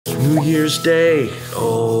New Year's Day.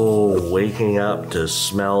 Oh, waking up to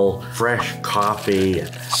smell fresh coffee,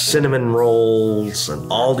 cinnamon rolls,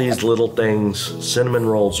 and all these little things. Cinnamon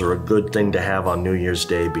rolls are a good thing to have on New Year's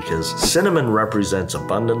Day because cinnamon represents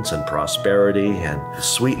abundance and prosperity, and the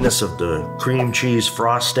sweetness of the cream cheese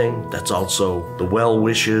frosting. That's also the well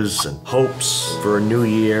wishes and hopes for a new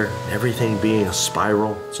year. Everything being a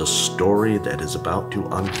spiral. It's a story that is about to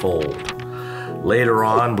unfold. Later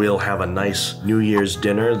on, we'll have a nice New Year's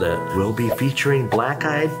dinner that will be featuring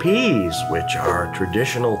black-eyed peas, which are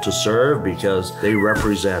traditional to serve because they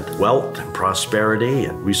represent wealth and prosperity.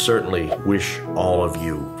 And we certainly wish all of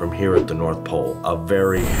you from here at the North Pole a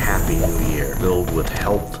very happy New Year filled with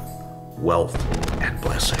health, wealth, and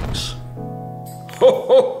blessings. Ho,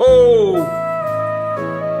 ho, ho!